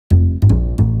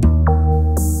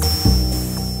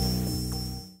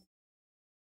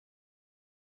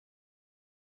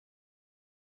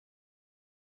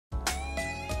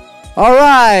All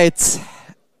right.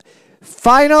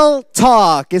 Final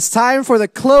talk. It's time for the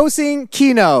closing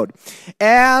keynote.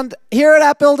 And here at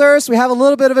App Builders, we have a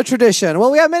little bit of a tradition.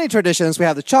 Well, we have many traditions. We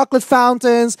have the chocolate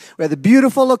fountains, we have the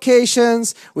beautiful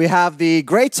locations, we have the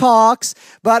great talks.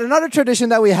 But another tradition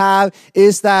that we have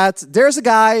is that there's a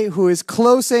guy who is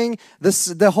closing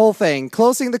the whole thing,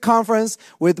 closing the conference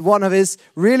with one of his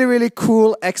really, really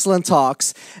cool, excellent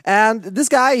talks. And this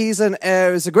guy, he's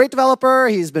a great developer.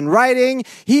 He's been writing.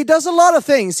 He does a lot of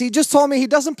things. He just told me he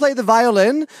doesn't play the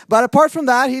violin, but apart from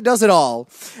that, he does it all.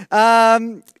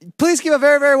 Please give a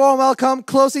very, very warm welcome,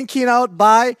 closing keynote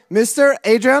by Mr.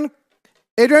 Adrian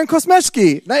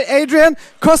Kosmaczewski. Adrian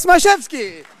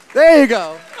Kosmaczewski. There you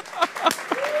go.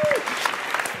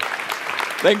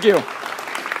 Thank you.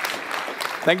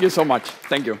 Thank you so much.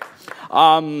 Thank you.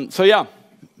 So yeah,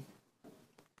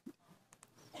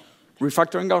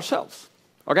 refactoring ourselves.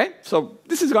 Okay, so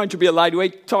this is going to be a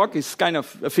lightweight talk. It's kind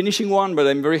of a finishing one, but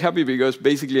I'm very happy because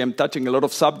basically I'm touching a lot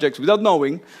of subjects without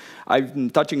knowing. I've been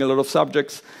touching a lot of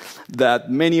subjects that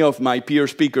many of my peer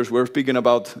speakers were speaking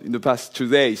about in the past 2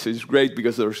 days. So it's great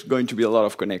because there's going to be a lot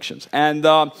of connections. And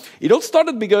it all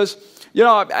started because, you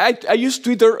know, I use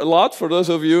Twitter a lot. For those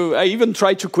of you, I even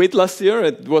tried to quit last year.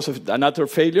 It was an utter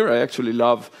failure. I actually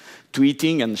love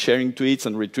tweeting and sharing tweets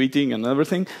and retweeting and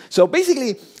everything. So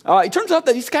basically, it turns out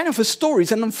that it's kind of a story.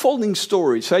 It's an unfolding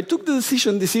story. So I took the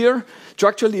decision this year to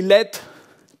actually let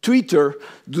Twitter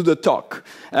do the talk.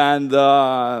 And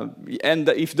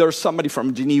if there's somebody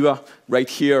from Geneva right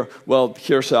here, well,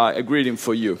 here's a greeting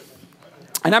for you.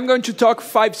 And I'm going to talk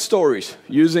 5 stories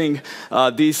using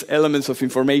these elements of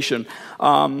information.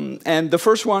 And the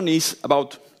first one is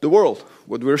about the world,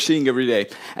 what we're seeing every day.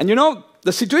 And you know,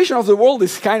 the situation of the world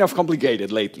is kind of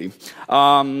complicated lately.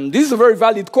 This is a very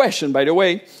valid question, by the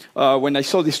way. When I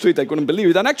saw this tweet, I couldn't believe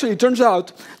it. And actually, it turns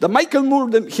out that Michael Moore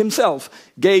himself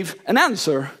gave an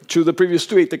answer to the previous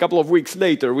tweet a couple of weeks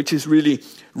later, which is really,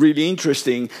 really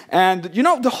interesting. And, you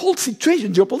know, the whole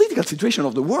situation, geopolitical situation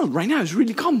of the world right now is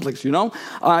really complex, you know.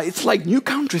 It's like new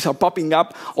countries are popping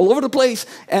up all over the place.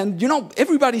 And, you know,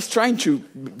 everybody's trying to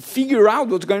figure out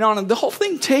what's going on. And the whole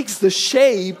thing takes the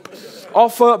shape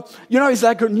of, you know, it's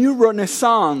like a new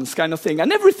Renaissance kind of thing.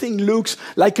 And everything looks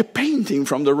like a painting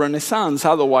from the Renaissance.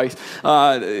 Otherwise,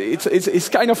 it's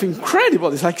kind of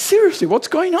incredible. It's like, seriously, what's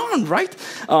going on, right?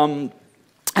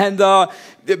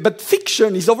 But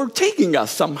fiction is overtaking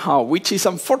us somehow, which is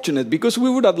unfortunate because we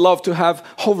would have loved to have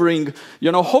hovering,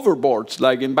 you know, hoverboards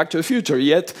like in Back to the Future.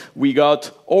 Yet we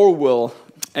got Orwell.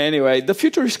 Anyway, the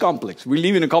future is complex. We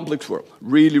live in a complex world,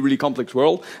 really, really complex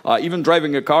world. Even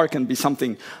driving a car can be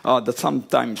something that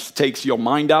sometimes takes your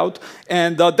mind out.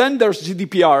 And then there's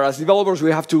GDPR. As developers,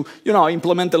 we have to, you know,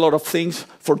 implement a lot of things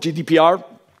for GDPR.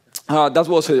 That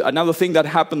was another thing that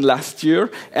happened last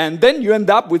year. And then you end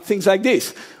up with things like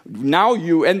this. Now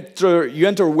you enter a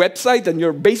website and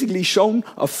you're basically shown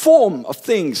a form of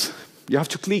things you have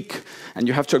to click and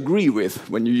you have to agree with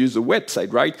when you use the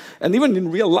website, right? And even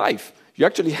in real life, you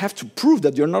actually have to prove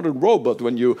that you're not a robot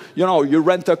when you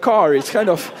rent a car. It's kind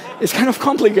of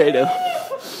complicated.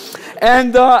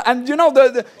 And you know,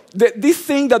 this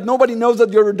thing that nobody knows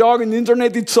that you're a dog on the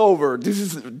internet, it's over.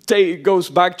 This goes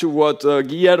back to what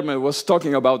Guillermo was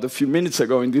talking about a few minutes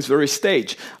ago in this very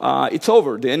stage. It's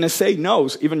over. The NSA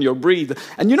knows even your breed.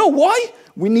 And you know why?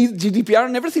 We need GDPR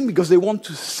and everything because they want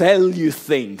to sell you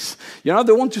things. You know,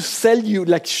 they want to sell you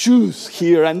like shoes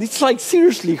here. And it's like,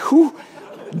 seriously, who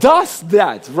does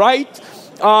that, right?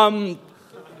 And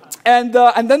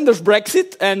then there's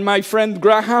Brexit, and my friend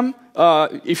Graham,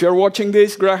 if you're watching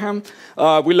this, Graham,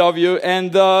 we love you.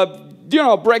 And, you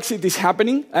know, Brexit is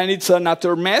happening, and it's an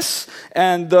utter mess.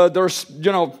 And there's,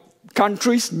 you know,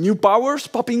 countries, new powers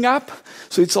popping up.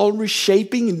 So it's all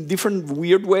reshaping in different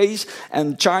weird ways.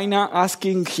 And China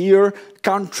asking here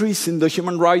countries in the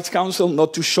Human Rights Council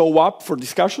not to show up for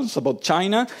discussions about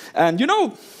China. And, you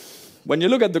know, when you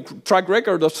look at the track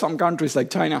record of some countries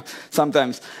like China,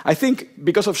 sometimes, I think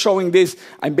because of showing this,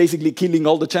 I'm basically killing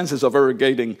all the chances of ever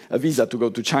getting a visa to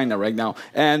go to China right now.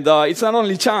 And it's not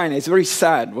only China, it's very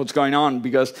sad what's going on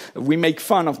because we make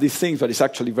fun of these things, but it's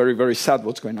actually very, very sad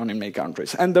what's going on in many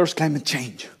countries. And there's climate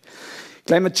change.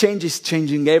 Climate change is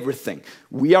changing everything.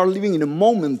 We are living in a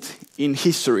moment in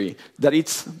history that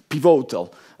it's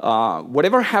pivotal.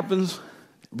 Whatever happens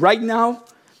right now,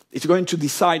 it's going to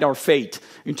decide our fate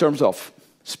in terms of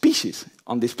species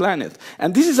on this planet.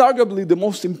 And this is arguably the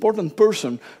most important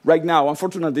person right now.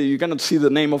 Unfortunately, you cannot see the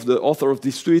name of the author of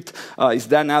this tweet. It's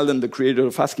Dan Allen, the creator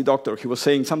of ASCII Doctor. He was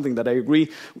saying something that I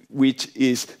agree, which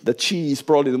is that she is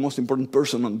probably the most important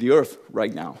person on the earth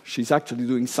right now. She's actually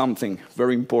doing something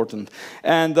very important.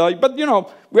 And, but, you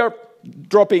know, we are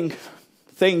dropping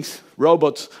things,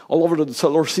 robots, all over the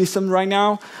solar system right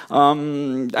now.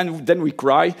 And then we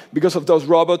cry because of those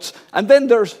robots. And then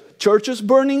there's churches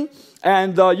burning.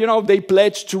 And, they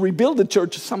pledge to rebuild the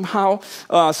church somehow.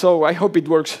 So I hope it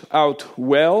works out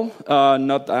well,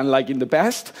 not unlike in the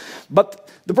past. But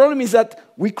the problem is that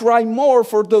we cry more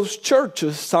for those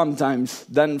churches sometimes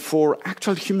than for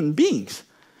actual human beings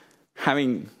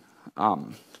having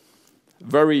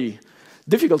very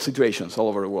difficult situations all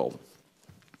over the world.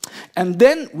 And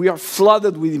then we are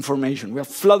flooded with information. We are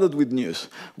flooded with news.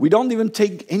 We don't even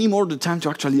take any more the time to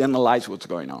actually analyze what's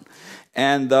going on.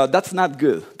 And that's not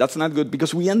good. That's not good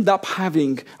because we end up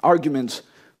having arguments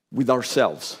with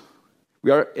ourselves.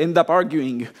 We end up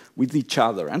arguing with each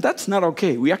other. And that's not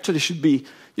okay. We actually should be,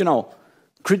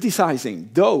 criticizing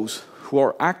those who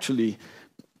are actually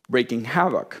breaking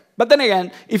havoc. But then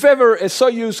again, if ever a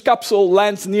Soyuz capsule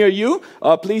lands near you,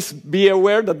 please be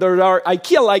aware that there are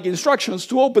IKEA-like instructions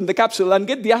to open the capsule and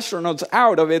get the astronauts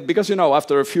out of it, because,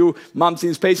 after a few months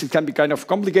in space, it can be kind of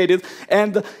complicated.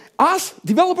 And us,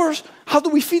 developers, how do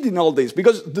we fit in all this?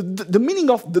 Because the meaning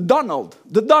of the Donald,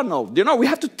 we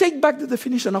have to take back the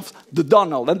definition of the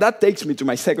Donald. And that takes me to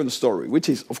my second story, which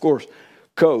is, of course,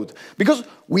 code. Because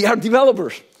we are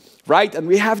developers. Right? And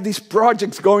we have these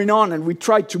projects going on, and we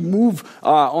try to move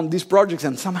on these projects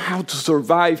and somehow to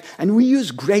survive. And we use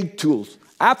great tools,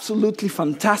 absolutely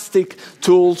fantastic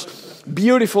tools,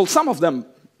 beautiful, some of them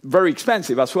very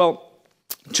expensive as well,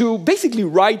 to basically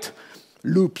write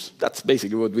loops. That's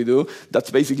basically what we do.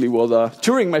 That's basically what a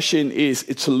Turing machine is.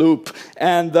 It's a loop.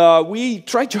 And we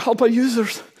try to help our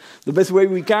users the best way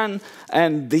we can.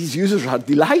 And these users are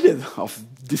delighted of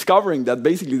discovering that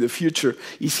basically the future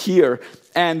is here.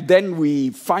 And then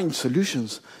we find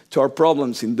solutions to our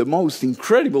problems in the most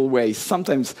incredible ways,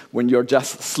 sometimes when you're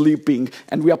just sleeping,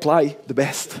 and we apply the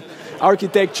best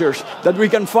architectures that we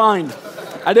can find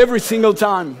at every single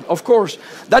time. Of course,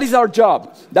 that is our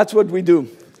job. That's what we do.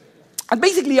 And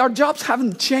basically, our jobs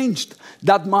haven't changed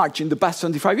that much in the past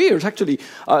 25 years. Actually,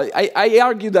 I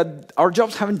argue that our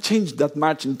jobs haven't changed that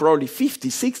much in probably 50,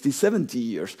 60, 70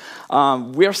 years.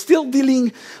 We are still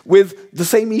dealing with the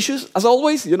same issues as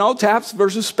always, tabs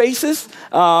versus spaces.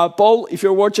 Paul, if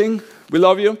you're watching, we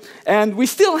love you. And we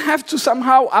still have to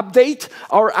somehow update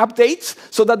our updates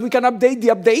so that we can update the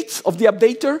updates of the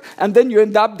updater. And then you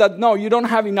end up that, no, you don't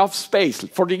have enough space,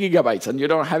 40 gigabytes, and you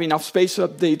don't have enough space to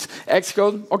update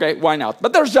Xcode. Okay, why not?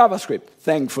 But there's JavaScript,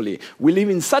 thankfully. We live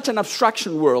in such an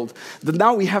abstraction world that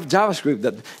now we have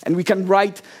JavaScript and we can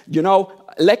write,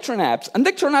 Electron apps. And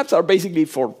Electron apps are basically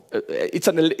for,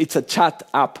 it's a chat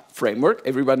app framework.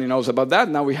 Everybody knows about that.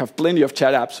 Now we have plenty of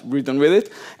chat apps written with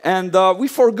it. And we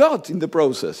forgot in the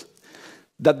process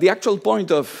that the actual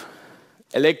point of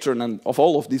Electron and of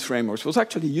all of these frameworks was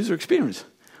actually user experience.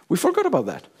 We forgot about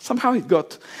that. Somehow it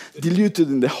got diluted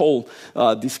in the whole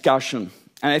discussion.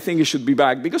 And I think it should be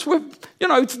back because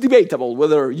it's debatable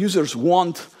whether users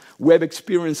want web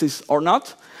experiences or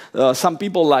not. Some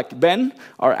people like Ben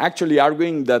are actually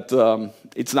arguing that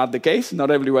it's not the case. Not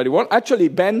everybody wants. Actually,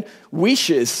 Ben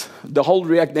wishes the whole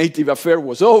React Native affair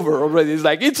was over already. It's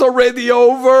like, it's already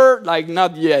over. Like,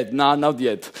 not yet. No, not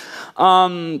yet.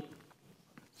 And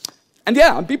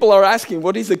people are asking,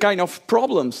 what is the kind of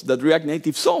problems that React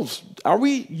Native solves? Are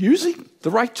we using the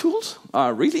right tools?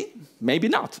 Really? Maybe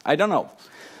not. I don't know.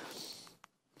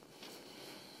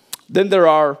 Then there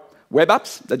are web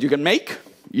apps that you can make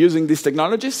using these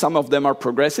technologies. Some of them are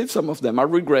progressive, some of them are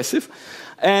regressive.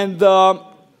 And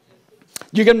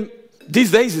you can,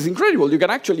 these days it's incredible. You can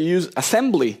actually use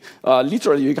assembly.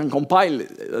 Literally, you can compile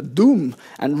Doom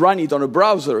and run it on a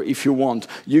browser if you want.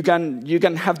 You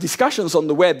can have discussions on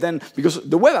the web then, because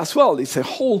the web as well is a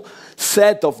whole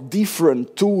set of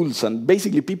different tools, and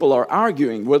basically people are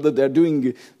arguing whether they're doing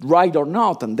it right or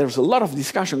not, and there's a lot of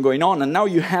discussion going on, and now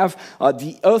you have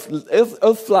the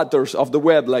earth flatters of the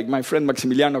web, like my friend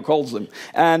Maximiliano calls them.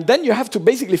 And then you have to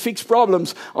basically fix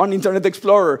problems on Internet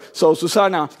Explorer. So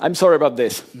Susanna, I'm sorry about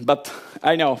this, but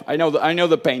I know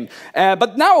the pain.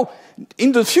 But now,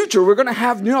 in the future, we're going to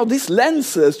have these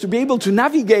lenses to be able to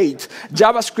navigate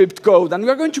JavaScript code, and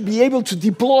we're going to be able to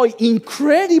deploy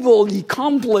incredibly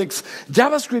complex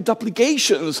JavaScript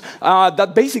applications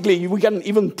that basically we can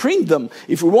even print them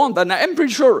if we want. And I'm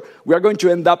pretty sure we are going to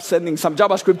end up sending some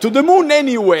JavaScript to the moon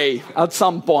anyway at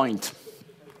some point.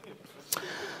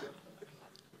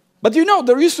 But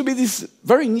there used to be this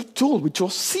very neat tool, which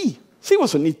was C. C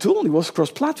was a neat tool. It was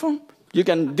cross-platform. You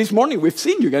can. This morning we've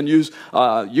seen you can use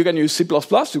C++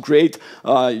 to create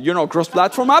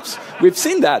cross-platform apps. We've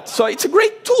seen that, so it's a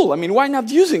great tool. I mean, why not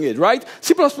using it, right?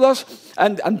 C++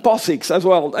 and POSIX as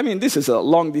well. I mean, this is a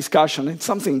long discussion. It's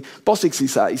something.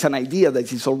 POSIX is an idea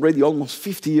that is already almost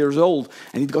 50 years old,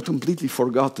 and it got completely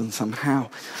forgotten somehow.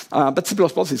 But C++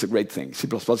 is a great thing. C++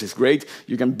 is great.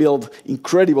 You can build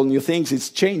incredible new things. It's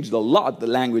changed a lot, the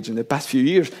language, in the past few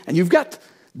years, and you've got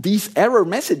these error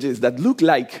messages that look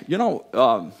like,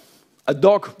 a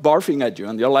dog barfing at you.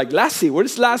 And you're like, Lassie,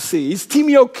 where's Lassie? Is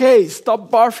Timmy okay? Stop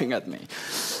barfing at me.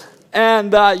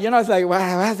 And, it's like,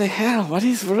 wow, what the hell? What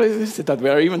is it that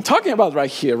we're even talking about right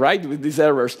here, right, with these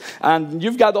errors? And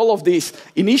you've got all of these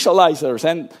initializers.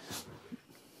 And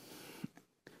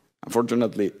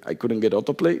unfortunately, I couldn't get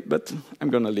autoplay, but I'm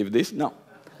going to leave this. No,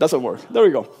 doesn't work. There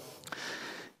we go.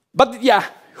 But, yeah,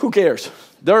 who cares?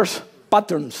 There's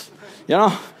patterns.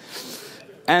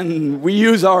 And we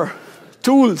use our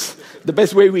tools the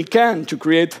best way we can to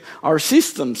create our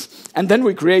systems. And then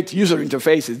we create user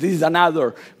interfaces. This is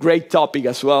another great topic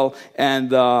as well.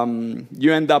 And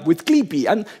you end up with Clippy.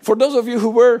 And for those of you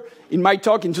who were in my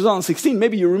talk in 2016,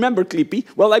 maybe you remember Clippy.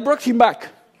 Well, I brought him back.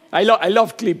 I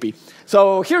love Clippy.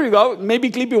 So here you go. Maybe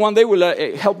Clippy one day will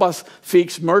help us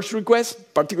fix merge requests,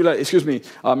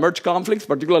 merge conflicts,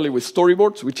 particularly with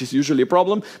storyboards, which is usually a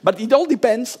problem. But it all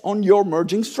depends on your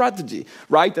merging strategy,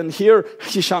 right? And here,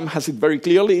 Hisham has it very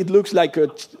clearly. It looks like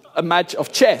a match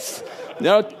of chess.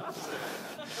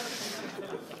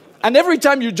 And every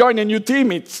time you join a new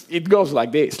team, it goes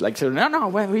like this. Like,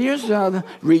 well, we use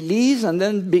release and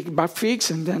then big bug fix,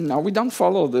 and then no, we don't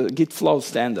follow the Git flow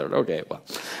standard. Okay, well.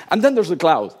 And then there's the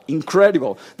cloud.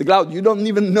 Incredible. The cloud, you don't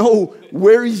even know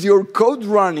where is your code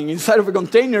running, inside of a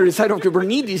container, inside of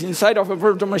Kubernetes, inside of a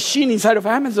virtual machine, inside of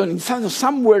Amazon, inside of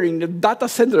somewhere in the data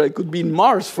center. It could be in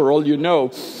Mars, for all you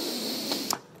know.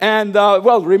 And,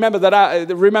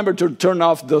 remember to turn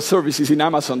off the services in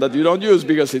Amazon that you don't use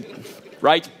because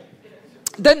right?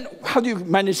 Then how do you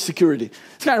manage security?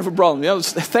 It's kind of a problem.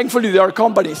 Thankfully, there are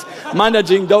companies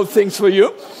managing those things for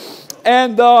you.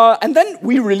 And then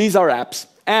we release our apps.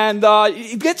 And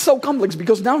it gets so complex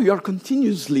because now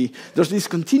there's this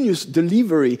continuous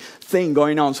delivery thing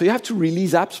going on. So you have to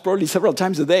release apps probably several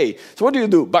times a day. So what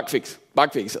do? Bug fix.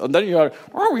 And then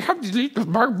we have to delete the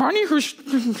bug bunny who's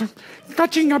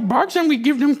touching up bugs and we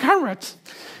give them carrots.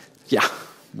 Yeah,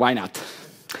 why not?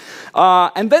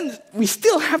 And then we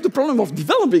still have the problem of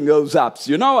developing those apps,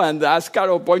 and as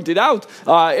Caro pointed out,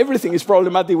 everything is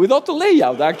problematic with auto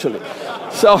layout, actually.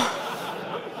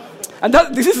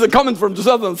 This is a comment from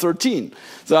 2013,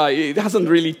 so it hasn't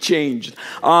really changed.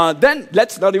 Then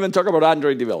let's not even talk about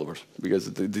Android developers, because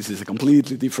this is a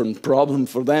completely different problem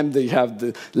for them. They have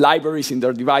the libraries in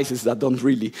their devices that don't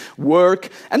really work.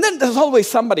 And then there's always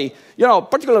somebody,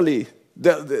 particularly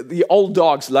the old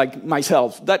dogs like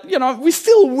myself, that, we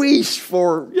still wish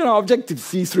for,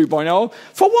 Objective-C 3.0.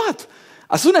 For what?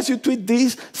 As soon as you tweet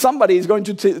this, somebody is going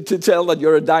to tell that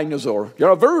you're a dinosaur.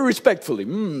 Very respectfully.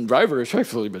 Very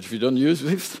respectfully, but if you don't use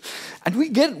it. And we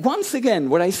get, once again,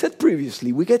 what I said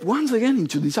previously, we get once again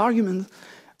into this argument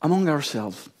among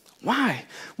ourselves. Why?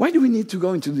 Why do we need to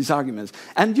go into these arguments?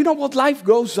 And you know what? Life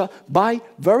goes by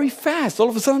very fast. All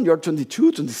of a sudden, you're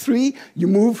 22, 23, you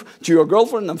move to your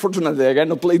girlfriend. Unfortunately, I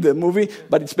cannot play the movie,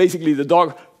 but it's basically the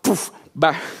dog, poof,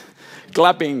 back,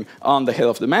 clapping on the head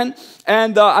of the man.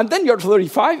 And then you're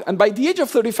 35, and by the age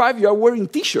of 35, you are wearing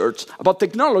T-shirts about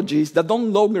technologies that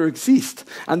don't longer exist.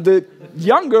 And the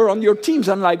younger on your teams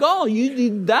are like, oh, you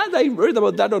did that? I read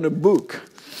about that on a book.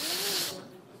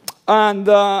 And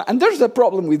there's a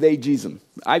problem with ageism.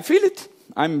 I feel it.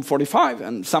 I'm 45,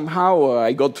 and somehow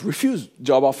I got refused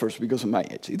job offers because of my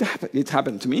age. It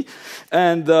happened to me.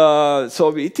 And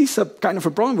so it is a kind of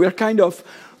a problem. We're kind of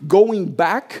going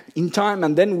back in time,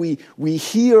 and then we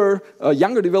hear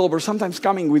younger developers sometimes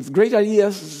coming with great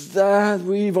ideas that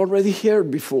we've already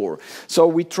heard before. So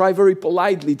we try very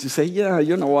politely to say, yeah,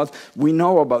 you know what, we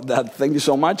know about that. Thank you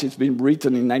so much. It's been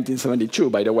written in 1972,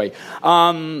 by the way.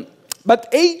 But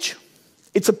age,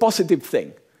 it's a positive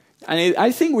thing. And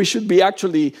I think we should be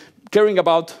actually caring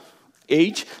about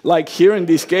age. Like here in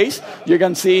this case, you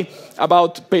can see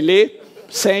about Pelé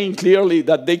saying clearly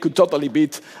that they could totally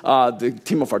beat the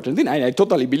team of Argentina. And I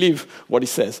totally believe what he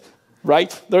says.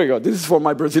 Right? There you go. This is for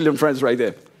my Brazilian friends right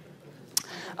there.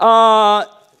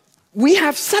 We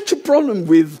have such a problem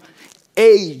with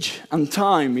age and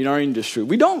time in our industry.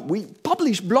 We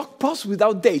publish blog posts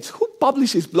without dates. Who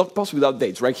publishes blog posts without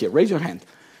dates? Right here. Raise your hand.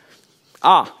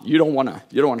 You don't want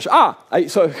to. I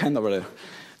saw a hand over there.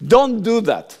 Don't do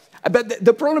that. But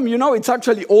the problem, it's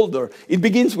actually older. It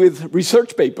begins with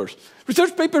research papers.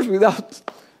 Research papers without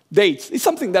dates. It's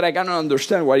something that I cannot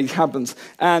understand why it happens.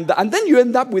 And then you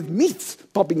end up with myths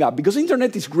popping up, because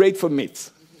internet is great for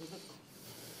myths.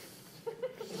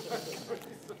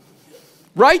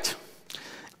 Right?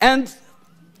 And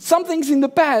some things in the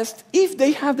past, if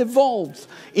they had evolved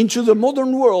into the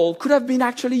modern world, could have been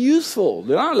actually useful.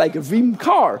 You know, like a Vim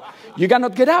car. You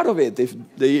cannot get out of it if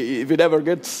it ever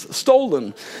gets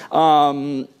stolen.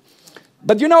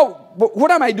 But you know,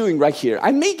 what am I doing right here?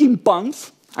 I'm making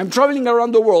puns. I'm traveling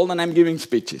around the world and I'm giving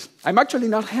speeches. I'm actually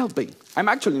not helping.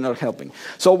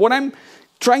 So what I'm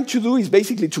trying to do is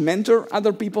basically to mentor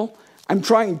other people. I'm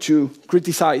trying to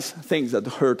criticize things that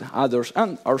hurt others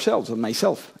and ourselves and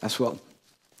myself as well.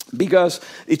 Because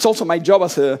it's also my job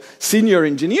as a senior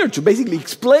engineer to basically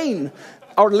explain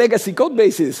our legacy code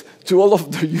bases to all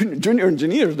of the junior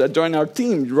engineers that join our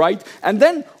team, right? And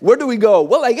then, where do we go?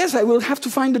 Well, I guess I will have to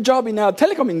find a job in a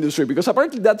telecom industry, because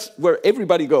apparently that's where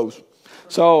everybody goes.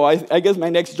 So I guess my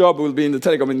next job will be in the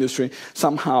telecom industry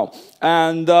somehow.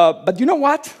 And but you know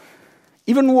what?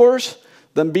 Even worse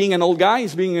than being an old guy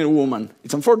is being a woman.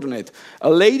 It's unfortunate. A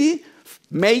lady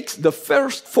makes the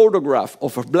first photograph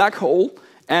of a black hole,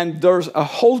 and there's a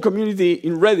whole community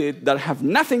in Reddit that have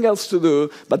nothing else to do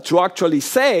but to actually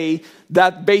say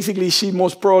that basically she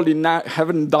most probably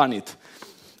haven't done it.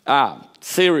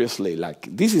 Seriously, like,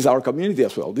 this is our community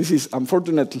as well. This is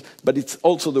unfortunate, but it's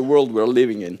also the world we're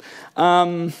living in.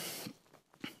 And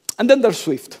then there's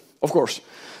Swift, of course.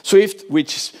 Swift,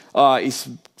 which is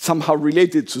somehow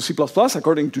related to C++,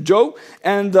 according to Joe.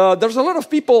 And there's a lot of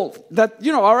people that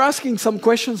are asking some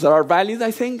questions that are valid,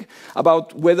 I think,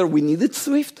 about whether we needed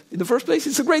Swift in the first place.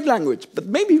 It's a great language, but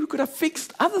maybe we could have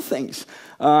fixed other things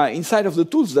inside of the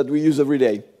tools that we use every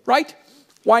day, right?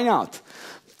 Why not?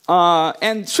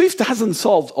 And Swift hasn't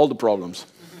solved all the problems.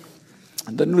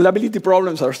 And the nullability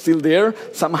problems are still there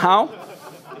somehow.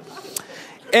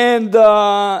 And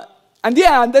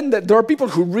then there are people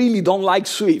who really don't like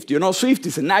Swift. Swift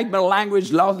is a nightmare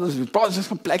language, loudness, process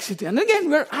complexity. And again,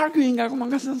 we're arguing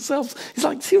among ourselves. It's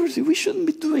like, seriously, we shouldn't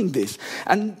be doing this.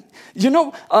 And,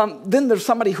 then there's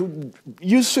somebody who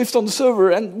used Swift on the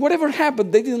server, and whatever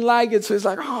happened, they didn't like it. So it's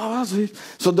like, oh, Swift.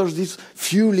 So there's this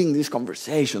fueling these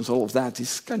conversations, all of that.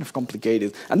 It's kind of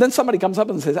complicated. And then somebody comes up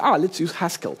and says, let's use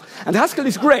Haskell. And Haskell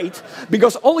is great,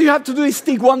 because all you have to do is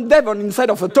stick one Devon inside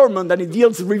of a torment, and it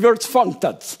yields reverse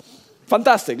functats.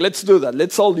 Fantastic, let's do that.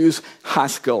 Let's all use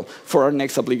Haskell for our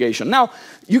next application. Now,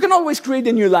 you can always create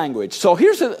a new language. So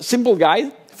here's a simple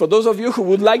guide for those of you who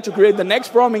would like to create the next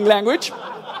programming language.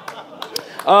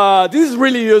 This is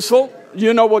really useful.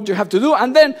 You know what you have to do.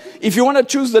 And then, if you want to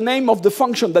choose the name of the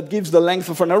function that gives the length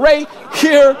of an array,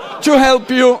 here to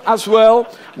help you as well,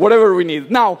 whatever we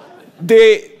need. Now,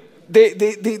 the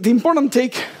important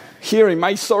take here in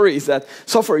my story is that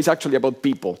software is actually about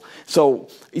people. So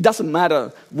it doesn't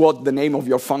matter what the name of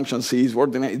your functions is,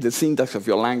 what the syntax of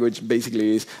your language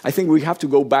basically is. I think we have to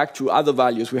go back to other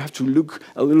values. We have to look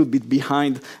a little bit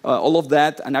behind all of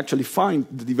that and actually find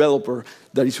the developer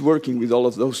that is working with all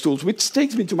of those tools, which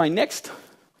takes me to my next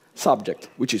subject,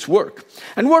 which is work.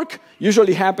 And work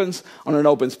usually happens on an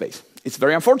open space. It's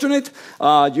very unfortunate.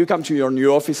 You come to your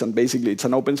new office and basically it's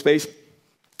an open space.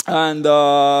 And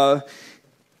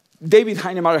David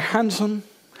Heinemeier Hansson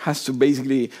has to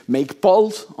basically make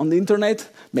polls on the internet,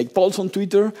 make polls on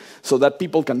Twitter, so that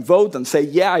people can vote and say,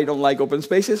 yeah, I don't like open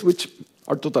spaces, which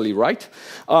are totally right.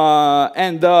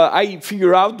 I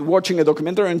figure out, watching a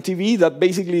documentary on TV, that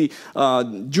basically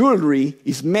jewelry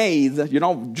is made,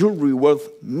 jewelry worth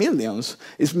millions,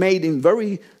 is made in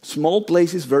very small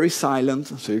places, very silent,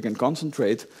 so you can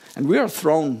concentrate. And we are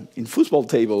thrown in football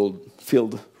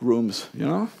table-filled rooms,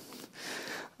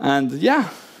 And yeah,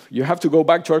 you have to go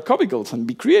back to our cubicles and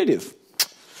be creative.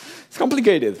 It's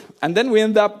complicated. And then we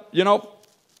end up,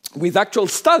 with actual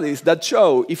studies that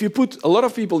show if you put a lot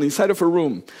of people inside of a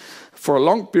room for a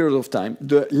long period of time,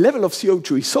 the level of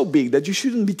CO2 is so big that you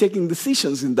shouldn't be taking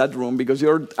decisions in that room because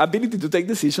your ability to take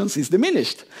decisions is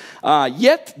diminished.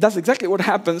 Yet, that's exactly what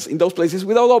happens in those places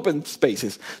without open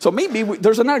spaces. So maybe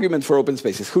there's an argument for open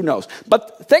spaces, who knows?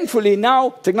 But thankfully, now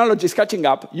technology is catching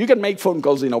up. You can make phone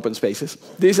calls in open spaces.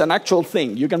 This is an actual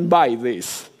thing. You can buy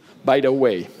this, by the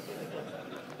way.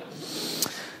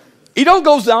 It all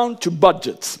goes down to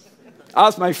budgets.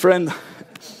 As my friend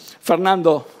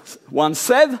Fernando once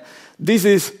said, this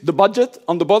is the budget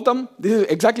on the bottom. This is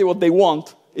exactly what they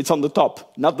want it's on the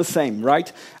top, not the same,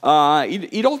 right?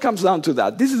 It all comes down to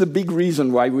that. This is a big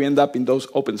reason why we end up in those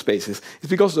open spaces. It's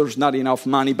because there's not enough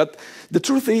money. But the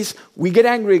truth is, we get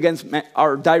angry against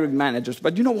our direct managers.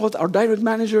 But you know what? Our direct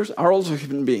managers are also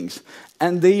human beings.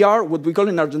 And they are what we call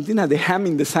in Argentina the ham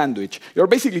in the sandwich. You're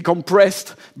basically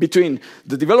compressed between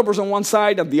the developers on one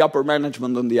side and the upper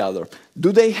management on the other.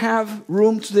 Do they have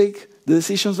room to take the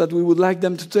decisions that we would like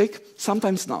them to take?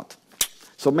 Sometimes not.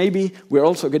 So maybe we're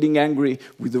also getting angry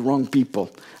with the wrong people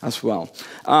as well.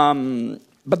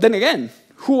 But then again,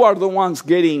 who are the ones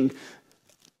getting,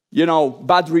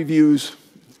 bad reviews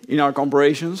in our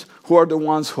corporations? Who are the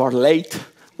ones who are late?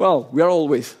 Well, we are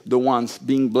always the ones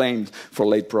being blamed for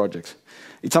late projects.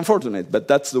 It's unfortunate, but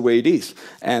that's the way it is.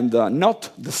 And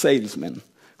not the salesman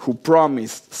who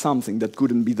promised something that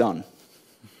couldn't be done.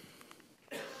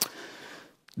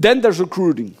 Then there's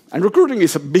recruiting. And recruiting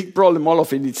is a big problem all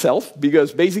of it itself,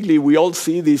 because basically we all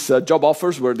see these job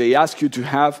offers where they ask you to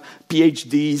have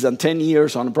PhDs and 10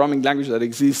 years on a programming language that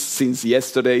exists since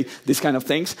yesterday, these kind of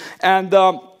things. And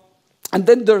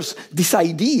then there's this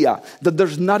idea that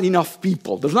there's not enough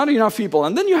people. There's not enough people.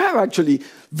 And then you have actually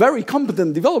very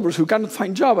competent developers who cannot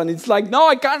find job. And it's like, no,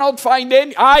 I cannot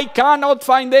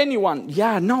find anyone.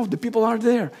 Yeah, no, the people are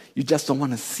there. You just don't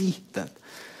want to see that.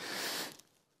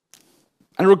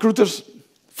 And recruiters,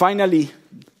 finally,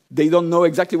 they don't know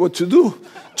exactly what to do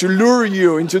to lure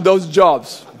you into those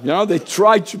jobs. They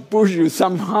try to push you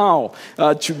somehow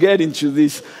to get into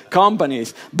these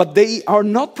companies. But they are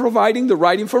not providing the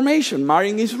right information.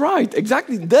 Marian is right.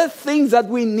 Exactly the things that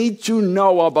we need to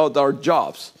know about our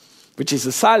jobs, which is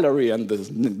the salary and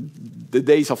the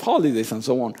days of holidays and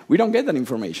so on. We don't get that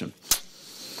information.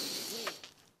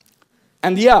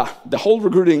 And yeah, the whole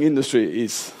recruiting industry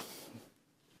is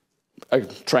a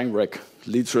train wreck,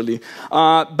 literally.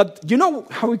 But you know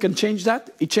how we can change that?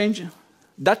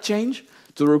 That change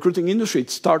to the recruiting industry, it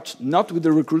starts not with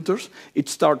the recruiters, it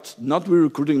starts not with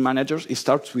recruiting managers, it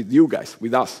starts with you guys,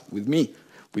 with us, with me,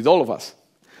 with all of us.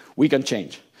 We can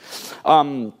change.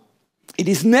 It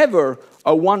is never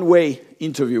a one-way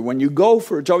interview. When you go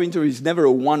for a job interview, it's never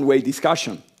a one-way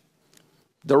discussion.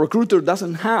 The recruiter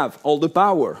doesn't have all the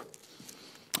power.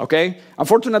 Okay?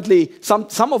 Unfortunately,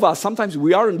 some of us, sometimes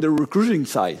we are on the recruiting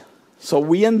side. So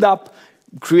we end up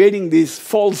creating these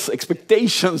false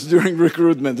expectations during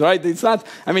recruitment, right? It's not,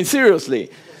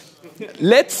 seriously.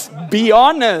 Let's be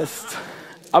honest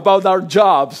about our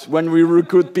jobs when we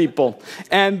recruit people.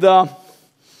 And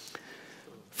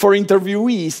for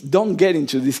interviewees, don't get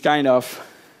into this kind of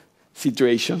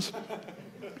situations.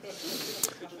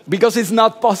 Because it's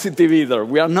not positive either.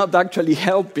 We are not actually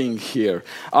helping here.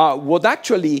 What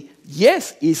actually,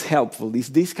 yes, is helpful is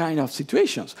this kind of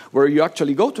situations where you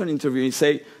actually go to an interview and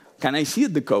say, can I see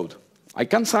the code? I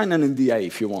can sign an NDA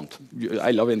if you want.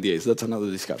 I love NDAs. That's another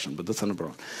discussion, but that's another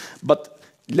problem. But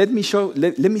let me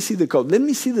see the code. Let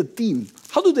me see the team.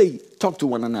 How do they talk to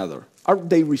one another? Are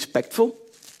they respectful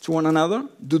to one another?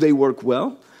 Do they work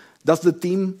well? Does the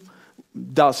team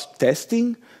does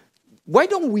testing? Why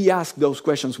don't we ask those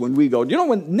questions when we go?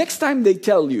 When next time they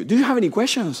tell you, do you have any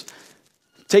questions?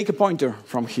 Take a pointer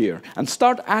from here and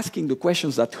start asking the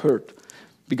questions that hurt.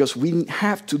 Because we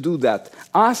have to do that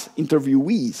as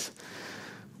interviewees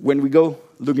when we go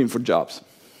looking for jobs.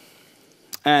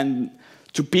 And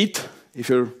to Pete, if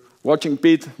you're watching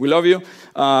Pete, we love you.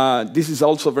 This is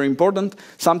also very important.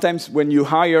 Sometimes when you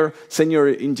hire senior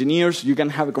engineers, you can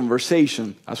have a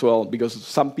conversation as well, because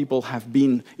some people have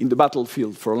been in the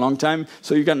battlefield for a long time,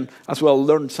 so you can as well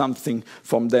learn something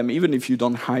from them, even if you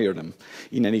don't hire them,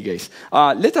 in any case.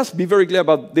 Let us be very clear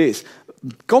about this.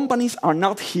 Companies are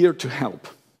not here to help.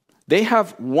 They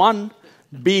have one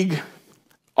big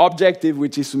objective,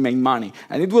 which is to make money.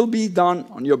 And it will be done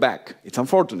on your back. It's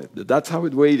unfortunate, but that's how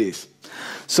the way it is.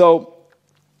 So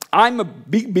I'm a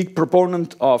big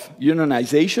proponent of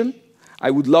unionization.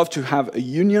 I would love to have a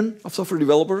union of software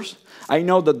developers. I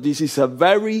know that this is a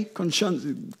very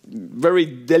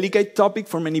delicate topic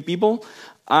for many people.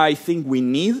 I think we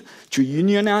need to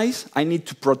unionize. I need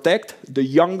to protect the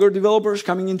younger developers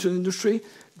coming into the industry,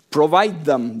 provide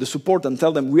them the support and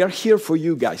tell them, we are here for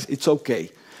you guys, it's okay.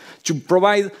 To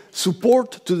provide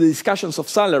support to the discussions of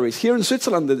salaries. Here in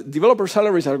Switzerland, the developer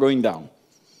salaries are going down.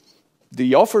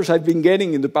 The offers I've been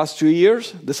getting in the past 2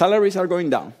 years, the salaries are going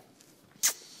down.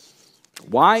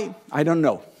 Why? I don't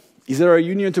know. Is there a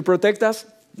union to protect us?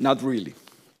 Not really.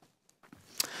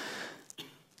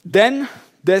 Then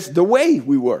there's the way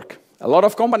we work. A lot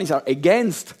of companies are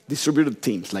against distributed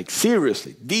teams, like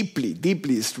seriously, deeply,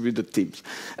 deeply distributed teams.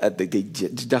 They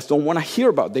just don't want to hear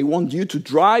about it. They want you to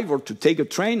drive or to take a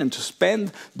train and to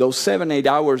spend those 7-8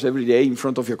 hours every day in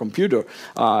front of your computer,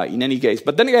 in any case.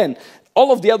 But then again,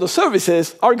 all of the other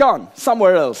services are gone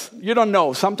somewhere else. You don't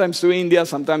know, sometimes to India,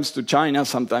 sometimes to China,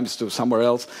 sometimes to somewhere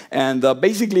else. And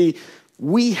basically,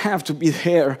 we have to be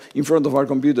there in front of our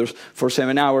computers for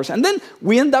 7 hours. And then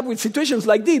we end up with situations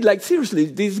like this. Like, seriously,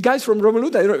 these guys from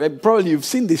Revolut, probably you've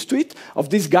seen this tweet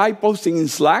of this guy posting in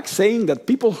Slack saying that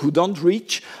people who don't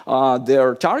reach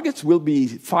their targets will be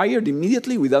fired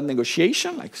immediately without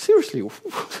negotiation. Like, seriously, who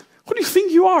do you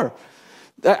think you are?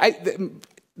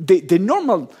 The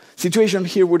normal situation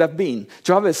here would have been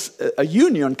to have a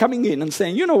union coming in and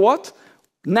saying, you know what?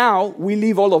 Now we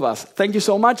leave all of us. Thank you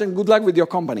so much and good luck with your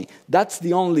company. That's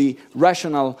the only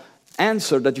rational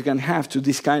answer that you can have to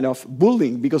this kind of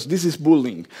bullying, because this is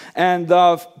bullying. And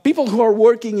people who are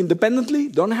working independently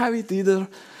don't have it either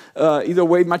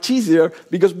way much easier,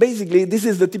 because basically this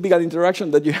is the typical interaction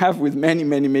that you have with many,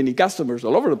 many, many customers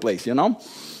all over the place, you know?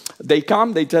 They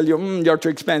come, they tell you, you're too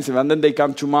expensive, and then they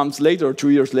come 2 months later or 2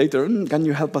 years later, can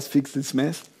you help us fix this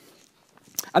mess?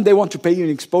 And they want to pay you in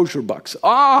exposure bucks.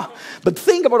 But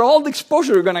think about all the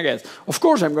exposure you're going to get. Of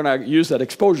course, I'm going to use that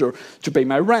exposure to pay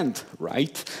my rent,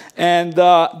 right? And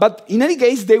but in any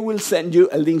case, they will send you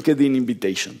a LinkedIn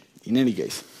invitation. In any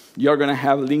case, you're going to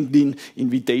have a LinkedIn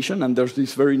invitation, and there's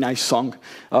this very nice song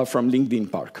from Linkedin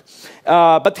Park.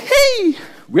 But hey,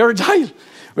 we're agile.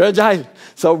 We're agile.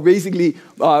 So basically,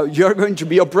 you're going to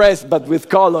be oppressed, but with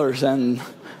colors and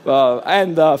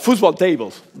football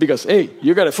tables, because, hey,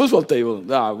 you got a football table,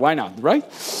 why not, right?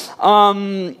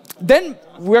 Then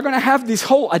we're going to have this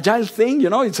whole agile thing, you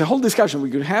know, it's a whole discussion we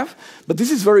could have, but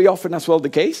this is very often as well the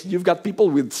case. You've got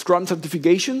people with Scrum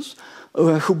certifications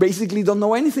who basically don't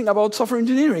know anything about software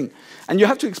engineering, and you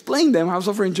have to explain them how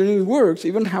software engineering works,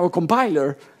 even how a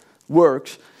compiler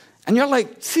works, and you're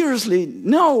like, seriously,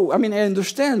 no. I mean, I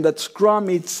understand that Scrum,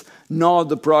 it's not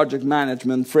the project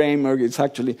management framework, it's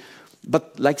actually...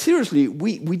 But like seriously,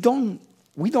 we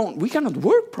cannot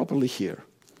work properly here.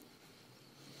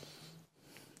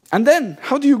 And then,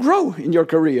 how do you grow in your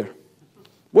career?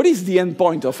 What is the end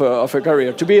point of a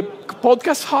career? To be a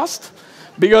podcast host?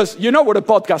 Because you know what a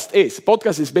podcast is.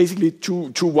 Podcast is basically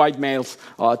two white males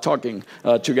talking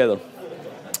together.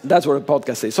 That's what a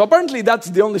podcast is. So apparently that's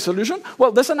the only solution.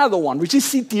 Well, there's another one, which is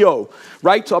CTO,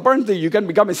 right? So apparently you can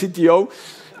become a CTO.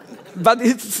 But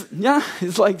it's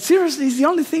like, seriously, it's the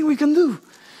only thing we can do.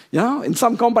 You know, in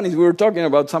some companies, we were talking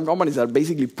about some companies that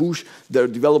basically push their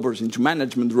developers into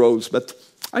management roles. But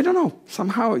I don't know,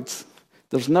 somehow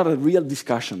there's not a real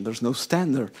discussion. There's no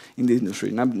standard in the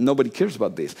industry. Nobody cares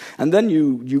about this. And then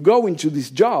you go into these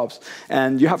jobs,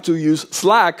 and you have to use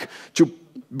Slack to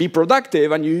be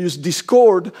productive, and you use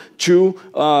Discord to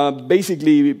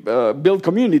basically build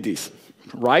communities,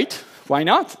 right? Why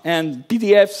not? And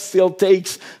PDF still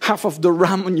takes half of the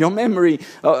RAM on your memory,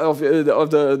 of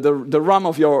the RAM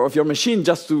of your machine,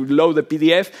 just to load the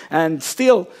PDF, and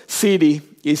still CD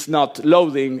is not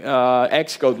loading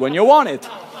Xcode when you want it.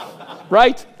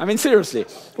 Right? I mean, seriously,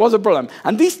 what's the problem?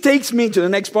 And this takes me to the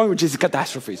next point, which is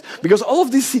catastrophes. Because all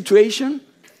of this situation,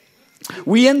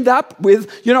 we end up with,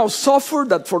 you know, software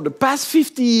that for the past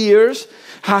 50 years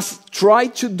has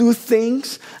tried to do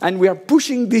things, and we are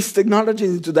pushing these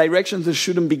technologies into directions that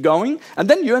shouldn't be going. And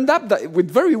then you end up with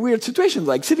very weird situations,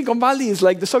 like Silicon Valley is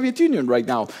like the Soviet Union right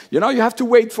now. You know, you have to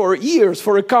wait for years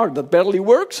for a car that barely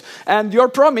works, and you're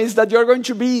promised that you're going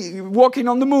to be walking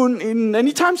on the moon in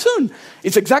any time soon.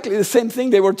 It's exactly the same thing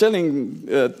they were telling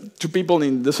to people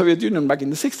in the Soviet Union back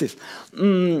in the 60s.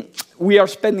 We are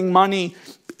spending money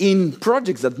in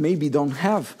projects that maybe don't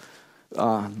have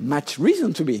much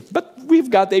reason to be. But we've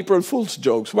got April Fool's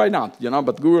jokes, why not? You know,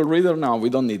 but Google Reader, no, we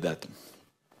don't need that.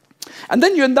 And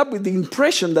then you end up with the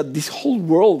impression that this whole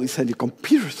world is a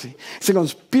conspiracy. It's a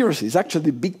conspiracy. It's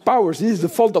actually big powers. This is the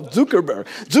fault of Zuckerberg.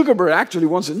 Zuckerberg actually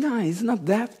wants to, no, it's not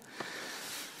that.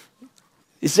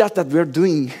 It's just that we're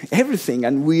doing everything,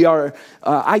 and we are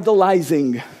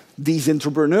idolizing these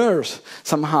entrepreneurs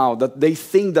somehow, that they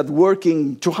think that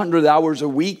working 200 hours a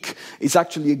week is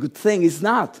actually a good thing. It's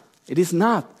not. It is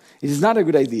not. It is not a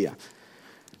good idea.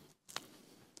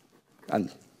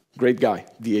 And great guy,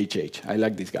 DHH. I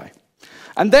like this guy.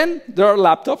 And then there are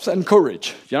laptops and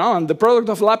courage, and the product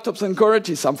of laptops and courage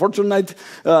is unfortunate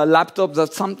laptops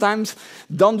that sometimes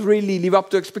don't really live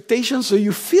up to expectations, so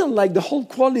you feel like the whole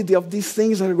quality of these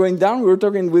things are going down. We were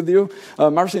talking with you,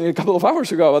 Marcin, a couple of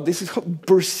hours ago about this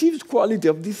perceived quality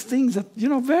of these things that,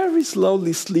 very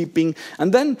slowly sleeping.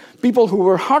 And then people who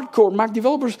were hardcore Mac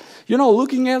developers,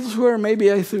 looking elsewhere,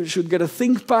 maybe I should get a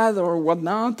ThinkPad or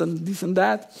whatnot, and this and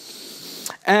that.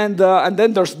 And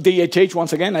then there's DHH,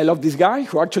 once again. I love this guy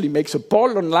who actually makes a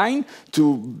poll online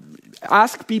to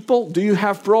ask people, do you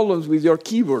have problems with your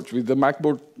keyboards, with the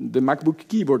MacBook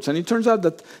keyboards? And it turns out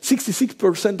that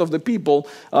 66% of the people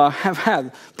have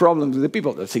had problems with the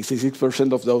people.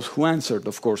 66% of those who answered,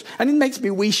 of course. And it makes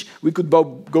me wish we could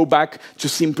go back to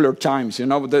simpler times.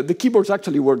 The keyboards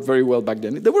actually worked very well back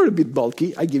then. They were a bit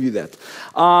bulky, I give you that.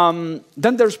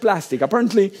 Then there's plastic.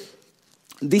 Apparently,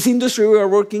 this industry we are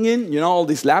working in, all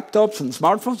these laptops and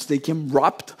smartphones, they came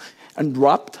wrapped and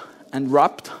wrapped and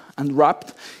wrapped and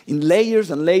wrapped in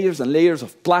layers and layers and layers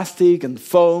of plastic and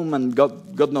foam and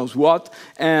God knows what.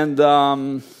 And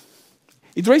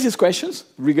it raises questions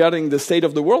regarding the state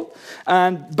of the world.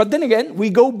 But then again,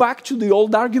 we go back to the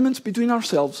old arguments between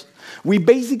ourselves. We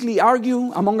basically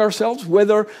argue among ourselves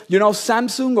whether,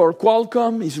 Samsung or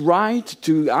Qualcomm is right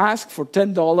to ask for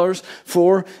 $10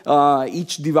 for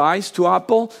each device to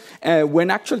Apple, when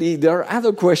actually there are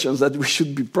other questions that we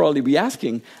should probably be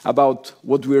asking about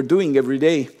what we're doing every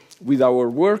day with our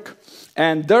work.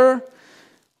 And there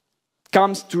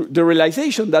comes to the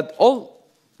realization that all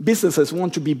businesses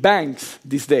want to be banks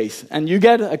these days. And you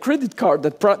get a credit card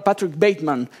that Patrick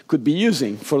Bateman could be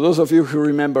using, for those of you who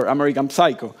remember American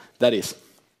Psycho, that is.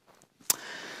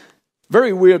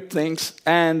 Very weird things.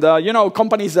 And,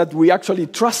 companies that we actually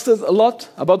trusted a lot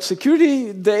about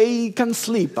security, they can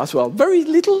sleep as well. Very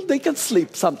little, they can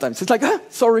sleep sometimes. It's like,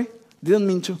 sorry, didn't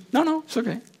mean to. No, it's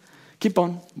okay. Keep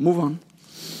on, move on.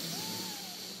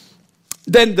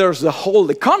 Then there's the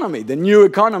whole economy, the new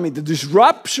economy, the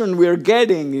disruption we are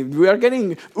getting. We are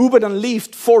getting Uber and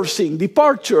Lyft forcing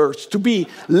departures to be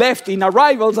left in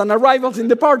arrivals and arrivals in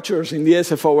departures in the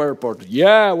SFO airport.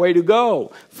 Yeah, way to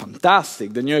go.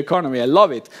 Fantastic, the new economy, I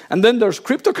love it. And then there's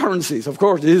cryptocurrencies, of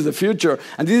course, this is the future.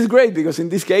 And this is great because in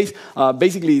this case,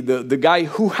 basically the guy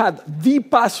who had the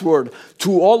password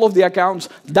to all of the accounts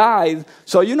died.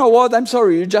 So you know what, I'm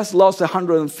sorry, you just lost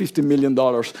 $150 million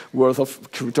worth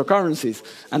of cryptocurrencies.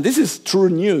 And this is true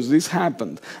news, this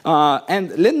happened.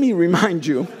 And let me remind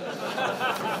you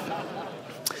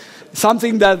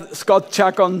something that Scott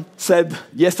Chacon said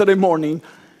yesterday morning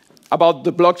about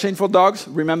the blockchain for dogs.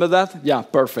 Remember that? Yeah,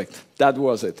 perfect. That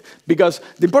was it. Because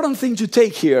the important thing to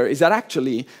take here is that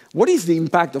actually, what is the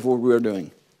impact of what we're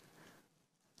doing?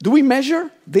 Do we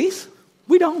measure this?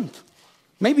 We don't.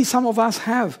 Maybe some of us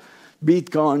have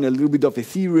Bitcoin, a little bit of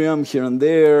Ethereum here and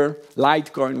there,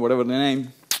 Litecoin, whatever the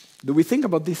name. Do we think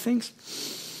about these things?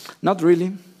 Not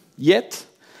really. Yet,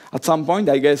 at some point,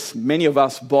 I guess many of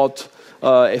us bought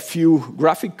a few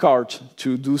graphic cards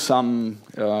to do some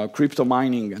crypto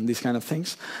mining and these kind of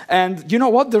things. And you know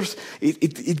what?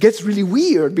 It gets really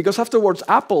weird because afterwards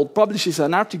Apple publishes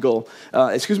an article,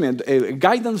 a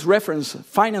guidance reference,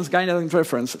 finance guidance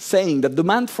reference, saying that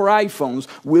demand for iPhones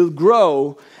will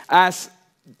grow as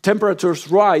temperatures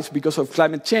rise because of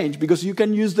climate change, because you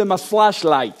can use them as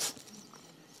flashlights.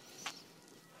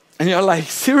 And you're like,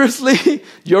 seriously?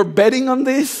 You're betting on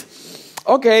this?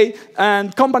 Okay,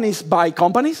 and companies buy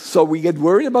companies, so we get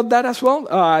worried about that as well.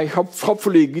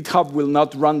 Hopefully GitHub will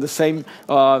not run the same.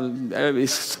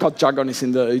 Scott Chacon is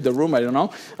in the room, I don't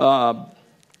know.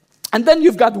 And then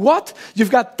you've got what?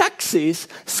 You've got taxis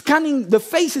scanning the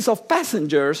faces of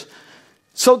passengers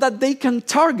so that they can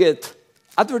target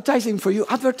advertising for you,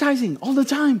 advertising all the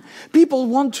time. People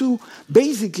want to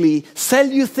basically sell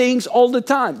you things all the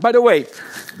time. By the way,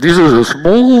 this is a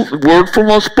small word from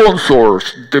our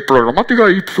sponsors. The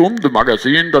Programmatica Ipsum, the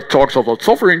magazine that talks about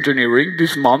software engineering,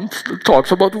 this month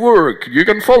talks about work. You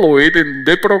can follow it in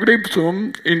the Programmatica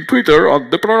Ipsum in Twitter on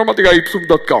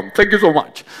theprogramaticaipsum.com. Thank you so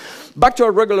much. Back to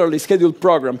our regularly scheduled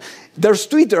program. There's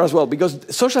Twitter as well, because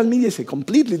social media is a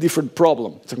completely different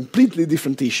problem. It's a completely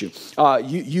different issue.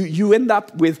 You end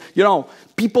up with,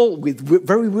 people with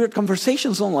very weird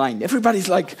conversations online. Everybody's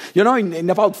like, in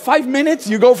about 5 minutes,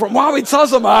 you go from, wow, it's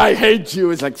awesome, I hate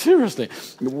you. It's like, seriously.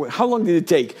 How long did it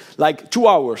take? Like 2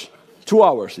 hours. 2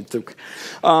 hours it took.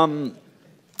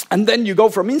 And then you go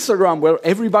from Instagram, where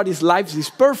everybody's life is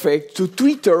perfect, to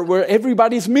Twitter, where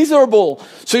everybody's miserable.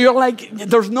 So you're like,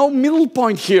 there's no middle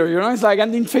point here. It's like,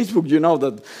 and in Facebook,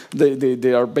 that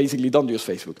they are basically don't use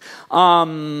Facebook.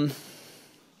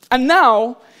 And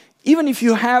now, Even if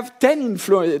you have 10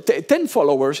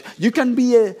 followers, you can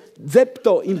be a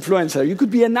Zepto influencer. You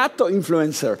could be a NATO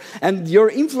influencer. And your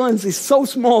influence is so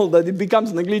small that it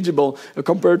becomes negligible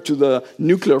compared to the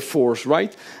nuclear force,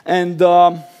 right? And,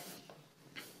 but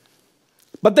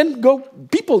then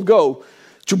people go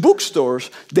to bookstores,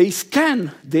 they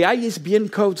scan the ISBN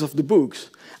codes of the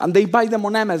books, and they buy them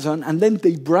on Amazon, and then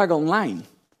they brag online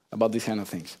about these kind of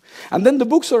things. And then the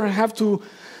bookstore have to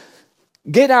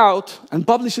get out and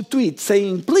publish a tweet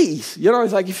saying, please,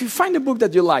 it's like, if you find a book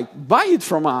that you like, buy it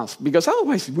from us, because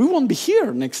otherwise we won't be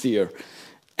here next year.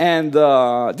 And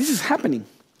this is happening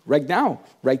right now,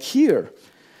 right here.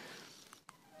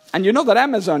 And you know that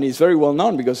Amazon is very well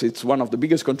known because it's one of the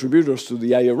biggest contributors to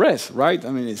the IRS, right? I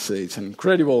mean, it's an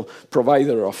incredible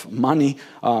provider of money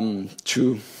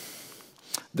to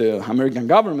the American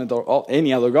government or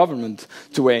any other government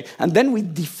and then we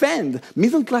defend,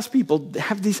 middle-class people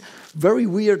have this very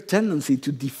weird tendency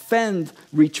to defend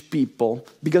rich people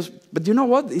but you know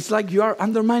what? It's like you are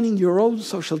undermining your own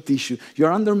social tissue. You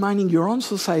are undermining your own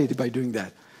society by doing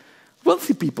that.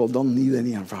 Wealthy people don't need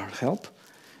any of our help.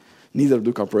 Neither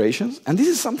do corporations. And this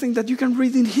is something that you can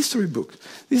read in history books.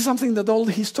 This is something that all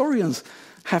the historians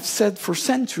have said for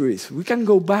centuries. We can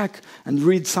go back and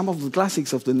read some of the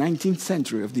classics of the 19th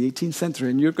century, of the 18th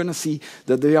century, and you're going to see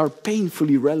that they are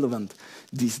painfully relevant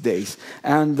these days.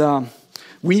 And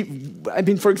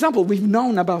for example, we've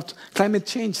known about climate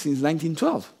change since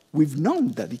 1912. We've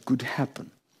known that it could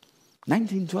happen.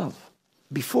 1912,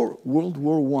 before World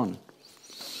War I.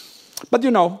 But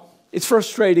it's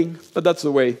frustrating, but that's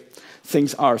the way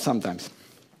things are sometimes.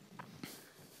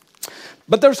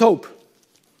 But there's hope.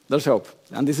 There's hope.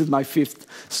 And this is my 5th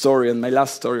story and my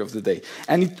last story of the day.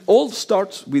 And it all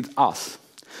starts with us.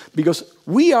 Because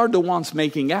we are the ones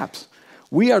making apps.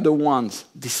 We are the ones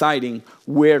deciding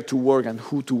where to work and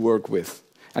who to work with.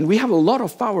 And we have a lot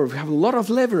of power. We have a lot of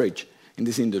leverage in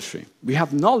this industry. We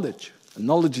have knowledge. And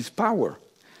knowledge is power.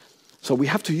 So we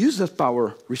have to use that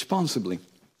power responsibly.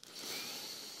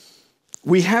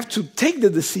 We have to take the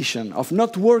decision of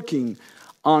not working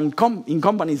in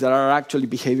companies that are actually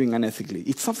behaving unethically.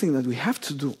 It's something that we have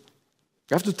to do.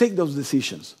 We have to take those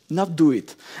decisions, not do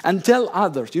it. And tell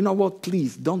others, you know what,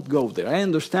 please don't go there. I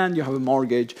understand you have a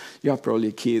mortgage, you have probably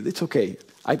a kid, it's okay.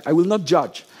 I will not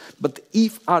judge. But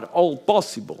if at all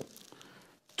possible,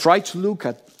 try to look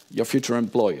at your future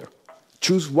employer.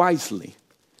 Choose wisely.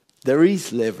 There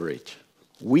is leverage.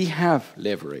 We have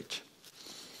leverage.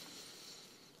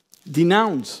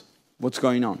 Denounce what's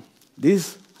going on. This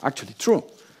is actually true.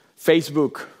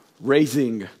 Facebook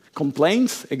raising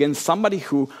complaints against somebody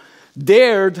who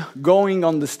dared going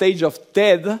on the stage of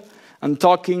TED and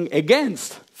talking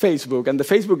against Facebook. And the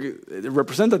Facebook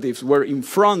representatives were in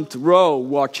front row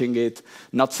watching it,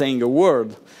 not saying a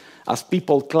word, as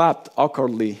people clapped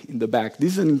awkwardly in the back.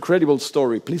 This is an incredible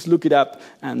story. Please look it up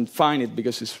and find it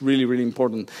because it's really, really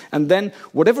important. And then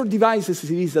whatever devices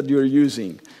it is that you're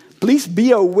using, please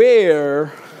be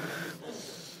aware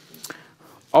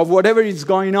of whatever is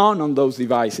going on those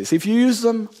devices. If you use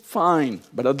them, fine,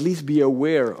 but at least be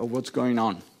aware of what's going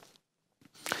on.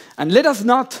 And let us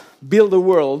not build a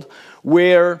world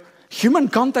where human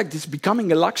contact is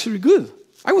becoming a luxury good.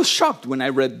 I was shocked when I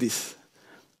read this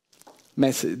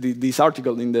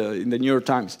article in the New York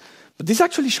Times. But this is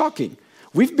actually shocking.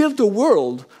 We've built a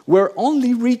world where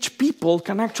only rich people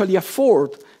can actually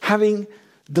afford having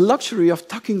the luxury of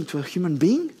talking to a human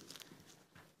being.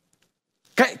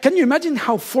 Can you imagine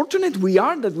how fortunate we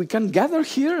are that we can gather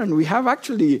here and we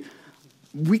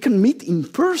can meet in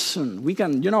person. We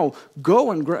can,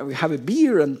 go and have a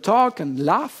beer and talk and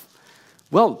laugh.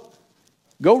 Well,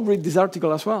 go read this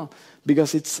article as well,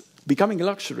 because it's becoming a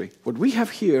luxury. What we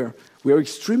have here, we are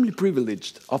extremely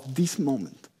privileged of this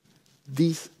moment.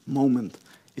 This moment,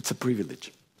 it's a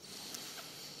privilege.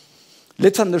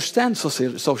 Let's understand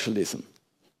socialism.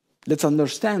 Let's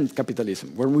understand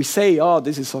capitalism. When we say, oh,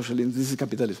 this is socialism, this is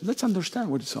capitalism, let's understand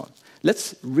what it's on.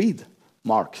 Let's read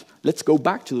Marx. Let's go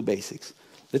back to the basics.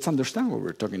 Let's understand what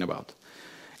we're talking about.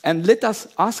 And let us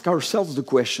ask ourselves the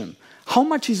question, how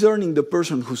much is earning the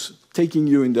person who's taking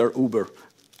you in their Uber?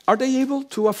 Are they able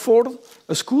to afford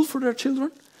a school for their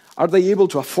children? Are they able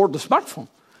to afford the smartphone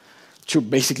to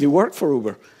basically work for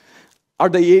Uber? Are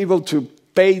they able to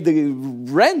pay the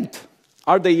rent?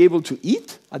 Are they able to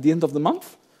eat at the end of the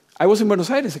month? I was in Buenos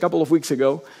Aires a couple of weeks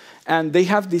ago, and they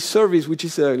have this service which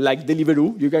is like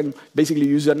Deliveroo. You can basically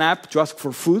use an app to ask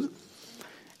for food.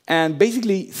 And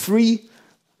basically 3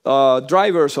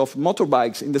 drivers of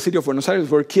motorbikes in the city of Buenos Aires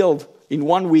were killed in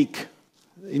 1 week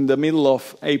in the middle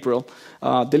of April,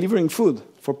 delivering food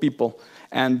for people.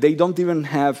 And they don't even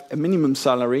have a minimum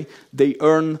salary. They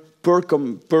earn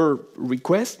per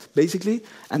request, basically,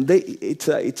 and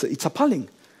it's appalling.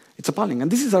 It's appalling. And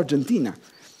this is Argentina,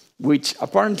 which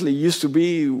apparently used to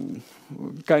be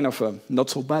kind of a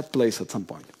not-so-bad place at some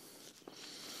point.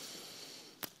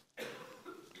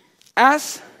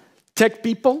 As tech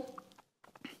people,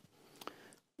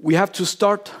 we have to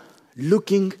start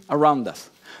looking around us.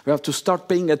 We have to start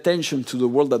paying attention to the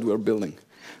world that we're building.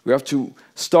 We have to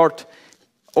start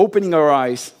opening our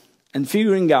eyes and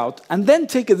figuring out, and then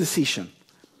take a decision.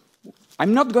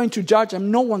 I'm not going to judge,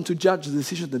 I'm no one to judge the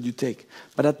decision that you take,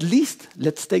 but at least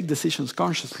let's take decisions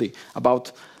consciously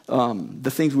about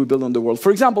the things we build on the world.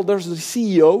 For example, there's a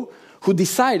CEO who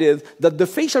decided that the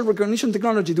facial recognition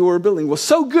technology that we were building was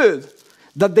so good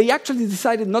that they actually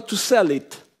decided not to sell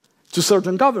it to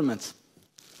certain governments.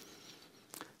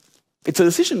 It's a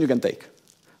decision you can take.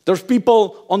 There's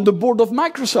people on the board of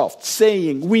Microsoft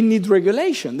saying we need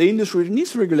regulation, the industry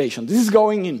needs regulation. This is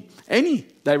going in any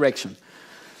direction.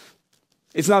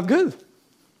 It's not good.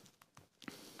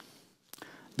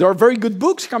 There are very good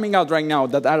books coming out right now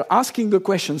that are asking the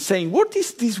question, saying, what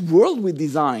is this world we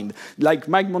designed? Like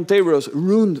Mike Montero's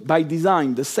Ruined by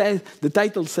Design. The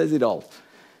title says it all.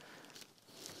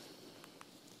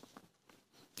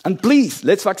 And please,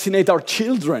 let's vaccinate our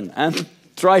children and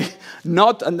try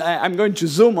not, and I'm going to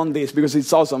zoom on this because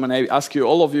it's awesome, and I ask you,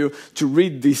 all of you, to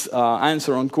read this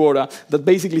answer on Quora, that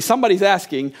basically somebody's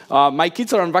asking, my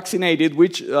kids are unvaccinated,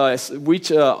 which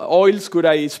oils could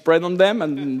I spread on them?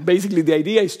 And basically the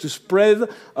idea is to spread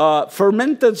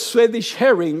fermented Swedish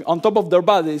herring on top of their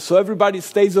bodies so everybody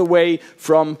stays away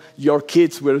from your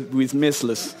kids with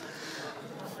measles.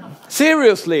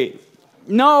 Seriously,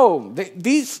 no,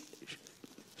 this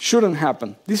shouldn't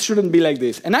happen. This shouldn't be like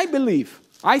this. And I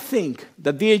think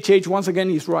that DHH, once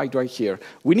again, is right here.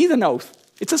 We need an oath.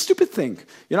 It's a stupid thing.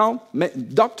 You know,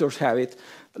 doctors have it.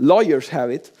 Lawyers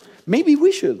have it. Maybe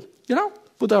we should, you know,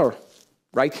 put our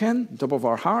right hand on top of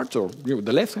our heart, or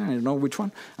the left hand, I don't know which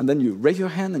one, and then you raise your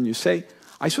hand and you say,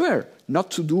 I swear not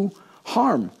to do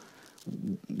harm.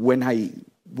 When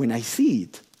I see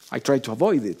it, I try to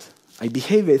avoid it. I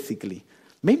behave ethically.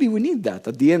 Maybe we need that.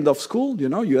 At the end of school, you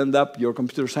know, you end up your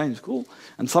computer science school,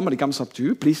 and somebody comes up to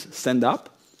you, please stand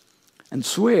up and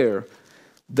swear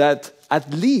that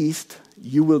at least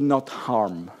you will not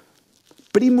harm.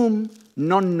 Primum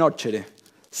non nocere,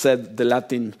 said the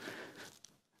Latin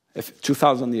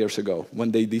 2,000 years ago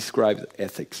when they described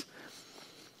ethics.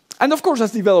 And of course,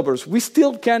 as developers, we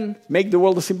still can make the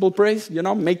world a simple place, you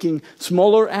know, making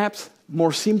smaller apps,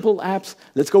 more simple apps.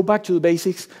 Let's go back to the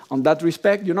basics on that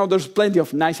respect. You know, there's plenty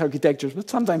of nice architectures, but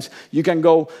sometimes you can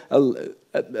go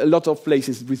a lot of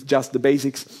places with just the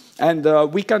basics. And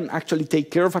we can actually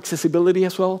take care of accessibility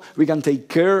as well. We can take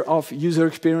care of user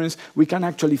experience. We can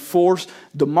actually force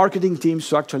the marketing teams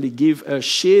to actually give a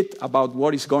shit about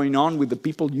what is going on with the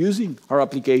people using our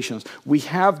applications. We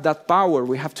have that power.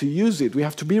 We have to use it. We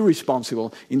have to be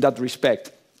responsible in that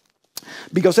respect.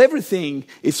 Because everything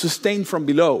is sustained from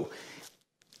below.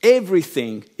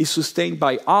 Everything is sustained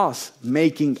by us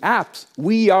making apps.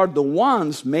 We are the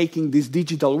ones making this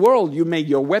digital world. You make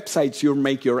your websites, you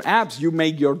make your apps, you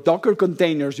make your Docker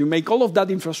containers, you make all of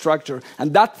that infrastructure,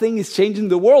 and that thing is changing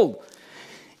the world.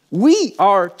 We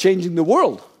are changing the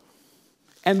world,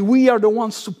 and we are the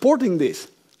ones supporting this.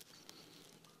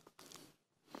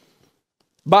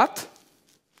 But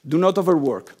do not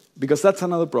overwork, because that's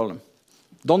another problem.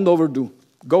 Don't overdo.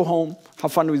 Go home,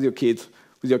 have fun with your kids,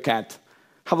 with your cat.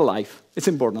 Have a life. It's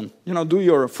important. You know, do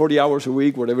your 40 hours a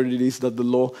week, whatever it is that the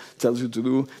law tells you to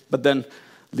do, but then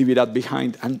leave it out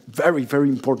behind. And very, very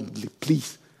importantly,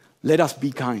 please, let us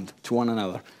be kind to one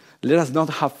another. Let us not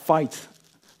have fights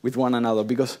with one another,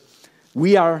 because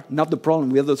we are not the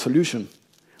problem, we are the solution.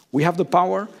 We have the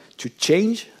power to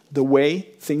change the way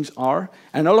things are,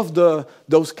 and all of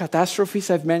those catastrophes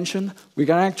I've mentioned, we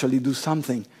can actually do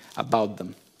something about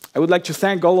them. I would like to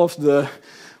thank all of the,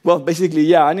 well, basically,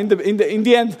 yeah, and in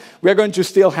the end, we are going to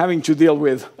still having to deal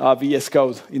with VS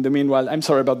Code in the meanwhile. I'm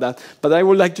sorry about that. But I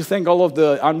would like to thank all of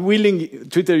the unwilling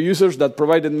Twitter users that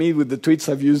provided me with the tweets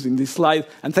I've used in this slide.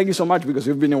 And thank you so much, because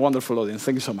you've been a wonderful audience.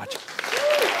 Thank you so much.